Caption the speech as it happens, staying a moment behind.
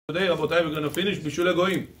Today, Rabotai, we're going to finish Bishul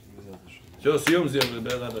Goyim. So, Siyum Ziyam,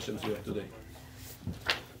 Be'ezrat Hashem Siyum today.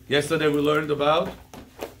 Yesterday we learned about,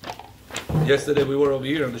 yesterday we were over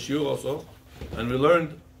here on the shiur also, and we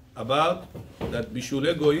learned about that Bishul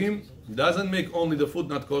Goyim doesn't make only the food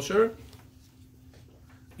not kosher,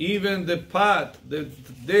 even the pot, the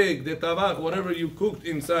deg, the tavach, whatever you cooked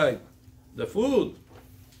inside the food,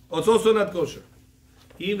 it's also not kosher.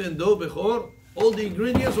 Even though Bechor, all the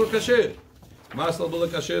ingredients were kasher. Masal b'la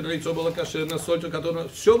kasher, ritzo b'la kasher, nasol kator,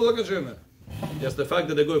 sho b'la kasher. Just the fact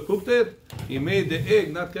that the guy cooked it, he made the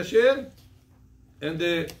egg not kasher, and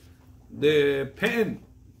the pan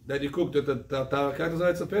that he cooked it, it's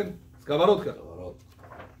a pan, it's kavarotka.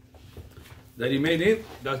 That he made it,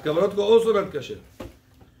 that kavarotka also not kasher.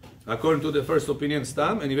 According to the first opinion,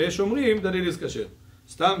 stam, and Yesh Omrim that it is kasher.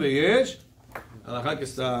 Stam veyesh, halakha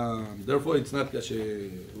stam. Therefore, it's not kasher.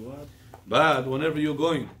 But whenever you're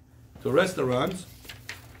going to restaurants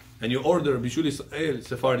and you order Bishul Israel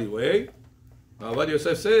Sephardi way, what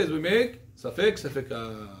Yosef says, we make safek,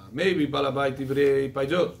 maybe balabait ivrei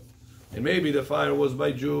pajot, and maybe the fire was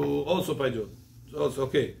by Jew, also pajot, also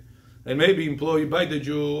okay, and maybe employed by the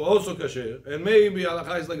Jew, also kasher, and maybe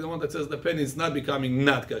halakha is like the one that says the pen is not becoming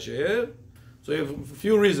not kasher. So you have a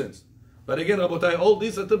few reasons. But again, Rabotai, all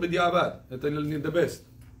this are b'diavad, that you need the best.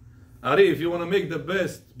 Ari, if you want to make the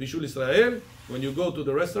best Bishul Israel, when you go to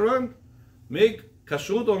the restaurant, make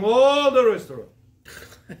kashrut on all the restaurant.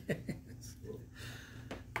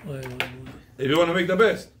 If you want to make the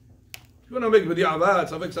best. If you want to make b'diavad,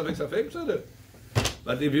 safek,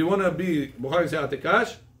 but if you want to be Bukhari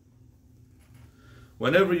Se'atekash,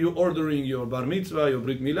 whenever you're ordering your bar mitzvah, your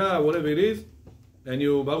brit milah, whatever it is, and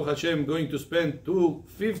you, Baruch Hashem, going to spend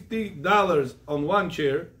 $50 on one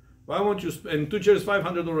chair, why won't you spend, two chairs,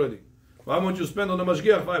 500 already? Why won't you spend on the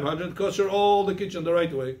mashgiach 500, kosher all the kitchen the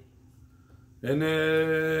right way, and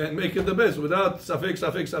make it the best, without safek.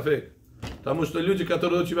 Потому что люди,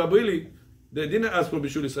 которые очень были, they didn't ask for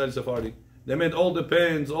Bishul Israel Sephardi. They made all the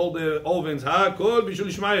pans, all the ovens, kol Bishul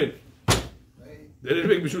Ishmael. They didn't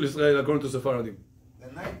make Bishul Israel according to Sephardim.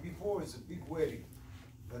 The night before is a big wedding,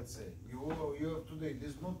 let's say. You have today,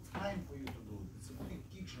 there's no time for you to do it. It's a big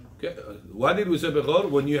kitchen. Okay. What did we say before?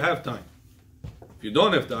 When you have time. If you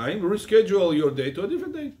don't have time, reschedule your day to a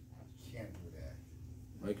different day. You can't do that.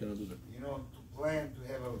 I cannot do that. You know, to plan to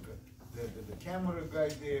have the camera guy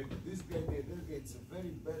there, this guy there, it's a very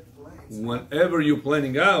bad plan. Whenever you're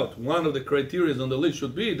planning out, one of the criteria on the list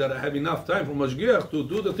should be that I have enough time for mashgiach to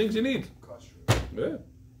do the things you need. Yeah.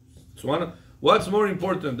 It's one. What's more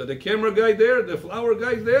important, that the camera guy there, the flower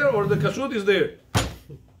guy is there, or the kashrut is there?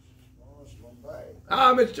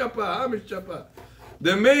 Chapa.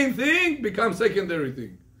 The main thing becomes secondary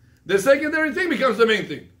thing. The secondary thing becomes the main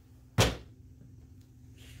thing.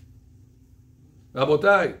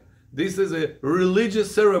 Rabotai, this is a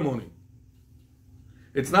religious ceremony.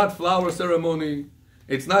 It's not flower ceremony.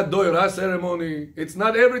 It's not doira ceremony. It's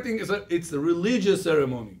not everything. It's a religious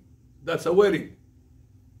ceremony. That's a wedding.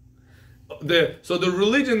 So the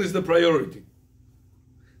religion is the priority.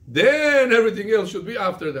 Then everything else should be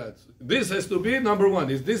after that. This has to be number one.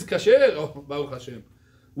 Is this kasher? Oh, Baruch Hashem.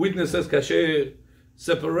 Witnesses kasher.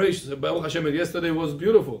 Separation. Baruch Hashem. Yesterday was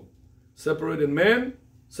beautiful. Separated men,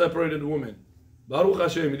 separated women. Baruch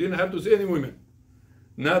Hashem. You didn't have to see any women.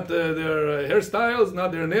 Not their hairstyles,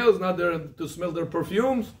 not their nails, not to smell their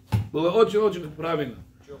perfumes.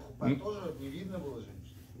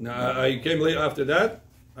 Now, I came late after that.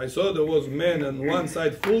 I saw there was men on one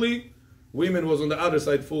side fully, women was on the other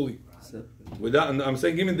side fully. Without, and I'm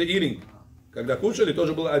saying even the eating.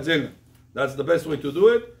 That's the best way to do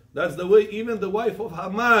it. That's the way even the wife of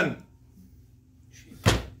Haman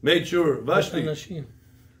made sure, Vashti,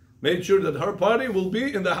 made sure that her party will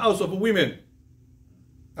be in the house of women.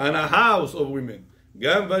 And a house of women.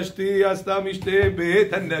 גם ושתי עשתה משתה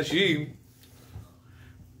בית הנשים.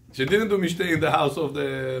 She didn't do משתה in the house of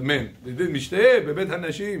the men. They did משתה בבית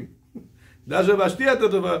הנשים. Даже Вashti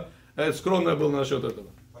это скромно было насчет этого.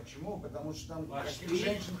 Почему? Потому что там каких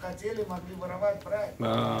женщин хотели, могли воровать,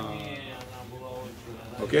 правильно?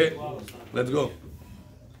 Okay, let's go.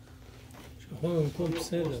 שכחו במקום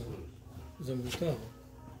בסדר, זה מותר.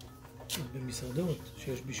 במסעדות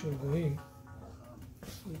שיש בישול גויים,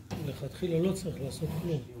 לכתחילה לא צריך לעשות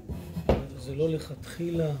כלום. זה לא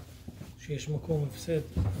לכתחילה שיש מקום הפסד,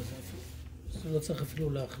 אז זה לא צריך אפילו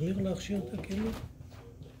להכשיר את הכלים.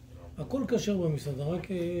 הכל קשר במסעדה, רק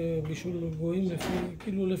בישול גויים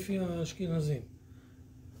כאילו לפי האשכנזים.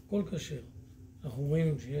 הכל קשר. אנחנו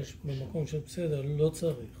רואים שיש במקום של בסדר, לא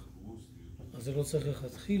צריך. אז זה לא צריך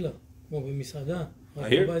לכתחילה, כמו במסעדה.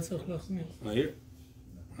 רק בבית צריך להחמיר.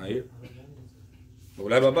 I hear.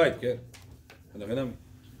 אולי בבית, כן.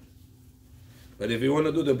 But if you want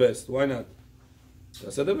to do the best, why not?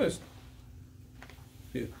 תעשה the best.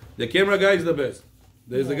 The camera guy is the best.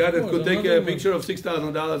 There's a guy that could take a picture of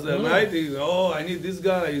 $6,000 a night. I need this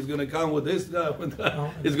guy. He's going to come with this guy.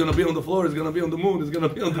 He's going to be on the floor. He's going to be on the moon. He's going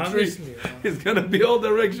to be on the tree. He's going to be all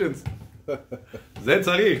directions. זה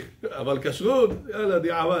צריך. אבל כשרות, יאללה,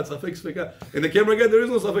 דיעבד, ספק ספקה. In the camera guy, there is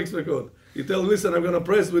no ספק ספקות. You tell, listen, I'm going to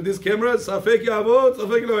press with this camera, ספק יעבוד,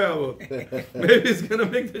 ספק לא יעבוד. Maybe he's going to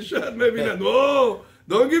make the shot, maybe not. No,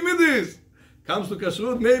 don't give me this. Comes to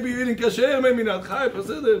kashrut, maybe you eating kasher, maybe not. חי,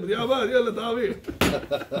 בסדר, בדיעבד, יאללה, תעביר.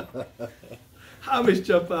 חמש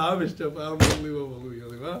צ'פה, unbelievable.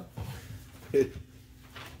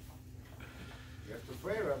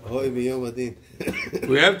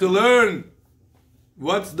 We have to learn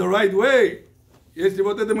what's the right way. Если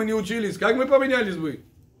вот это мы не учились, как мы поменялись бы?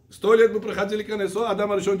 100 лет мы проходили колесо,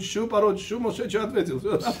 Адам решил чшу, пород чшу, Моше что ответил?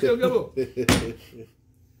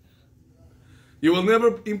 You will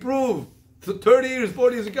never improve. 30 years,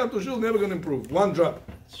 40 years, you come to shul, never going to improve. One drop.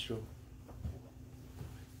 That's true.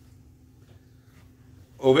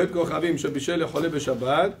 עובד כוכבים שבישל לחולה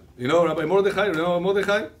בשבת. You know Rabbi Mordechai? You know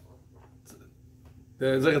Mordechai?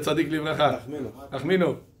 זכר צדיק לברכה.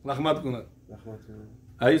 Achminov. Lahmat Kunat.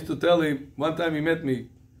 I used to tell him, one time he met me,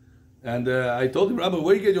 and I told him, Rabbi,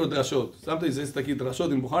 where you get your drashot? Sometimes he says,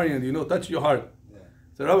 drashot in Bukhari, and touch your heart. I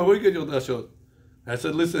said, Rabbi, where you get your drashot? I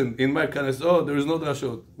said, listen, in my kanesot, there is no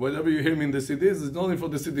drashot. Whatever you hear me in the CDs, it's only for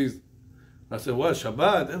the CDs. I said, what,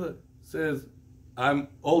 Shabbat? He says, I'm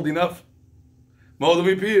old enough. More than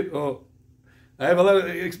me, Pete. Oh, I have a lot of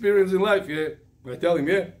experience in life, yeah. I tell him,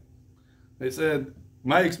 yeah. They said,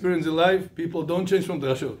 my experience in life, people don't change from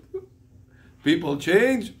drashot. People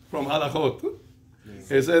change from halachot.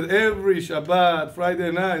 He said, every Shabbat,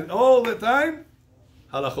 Friday night, all the time,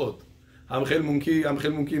 halachot. Amchel Munki,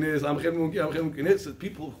 Amchel Munkines, Amchel Munki, Amchel Munkines. Said,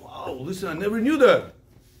 people, wow, listen, I never knew that.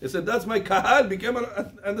 He said, that's my kahal, became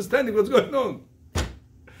understanding what's going on.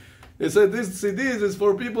 He said, this CDs is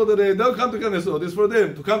for people that they don't come to Kanesot. It's for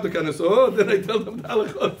them to come to Kanesot, then I tell them the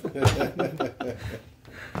halachot.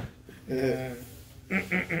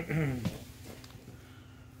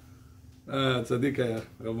 צדיק היה,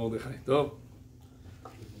 רב מרדכי. טוב.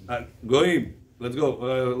 גויים. Let's go.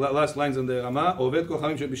 Last lines in the רמה. עובד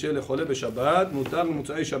כוכבים שבישל לחולה בשבת, מותר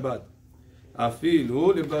למוצאי שבת.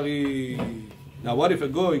 אפילו לבריא. Now what if a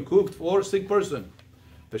goy cooked for a sick person?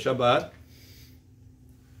 בשבת.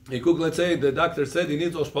 He cooked, let's say, the doctor said he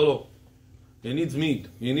needs oshpalo. He needs meat.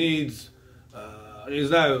 He needs,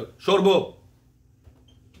 shorbo.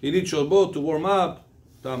 He needs shorbo to warm up.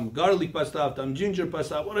 Some garlic pasta, some ginger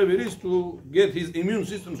pasta, whatever it is to get his immune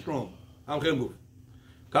system strong.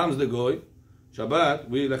 Comes the goy. Shabbat,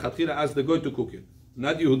 we lechatchila ask the goy to cook it.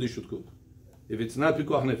 Not Yehudi should cook. If it's not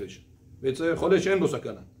pikuach nefesh. It's a chodesh en bo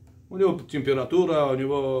sakana. У него температура, у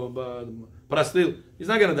него простыл. He's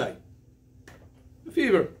not going to die.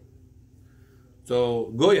 Fever.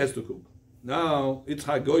 So goy has to cook. Now it's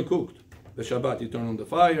how goy cooked. The Shabbat, he turned on the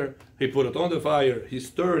fire, he put it on the fire, he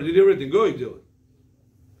stirred, he did everything. Goy did it.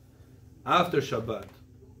 After Shabbat,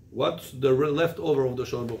 what's the leftover of the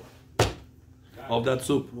shorbo? Of that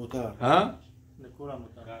soup? Mutar. Huh?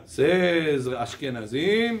 Says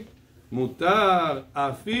Ashkenazim, mutar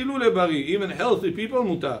afilu lebari. Even healthy people,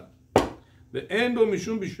 mutar. ואין בו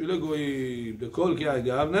משום בשבילי גויים. דכל כי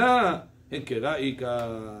הגבנה, אין כראיקה.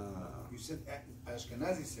 You said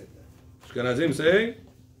Ashkenazi said that. Ashkenazim say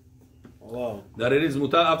that it is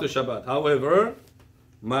mutar after Shabbat. However,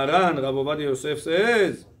 Maran Rav Ovadia Yosef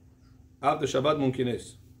says after Shabbat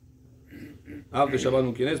munkines. After Shabbat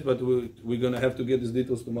munkines, but we're going to have to get these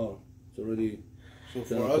details tomorrow. It's already. So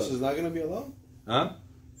for us, it's not going to be allowed? Huh?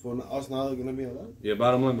 For us, not going to be allowed? Yeah,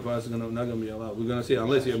 bottom line, for us, it's not going to be allowed. We're going to see,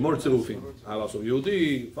 unless you have more tzirufim. House of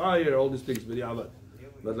Yehudi, fire, all these things, but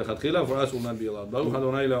lechatchila, for us, will not be allowed. Baruch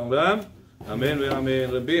Adonai Le'olam, Amen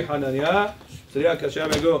ve'amen. Rabbi Hanania, Tzriya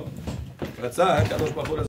Kashem Ego. רצה, הקדוש ברוך הוא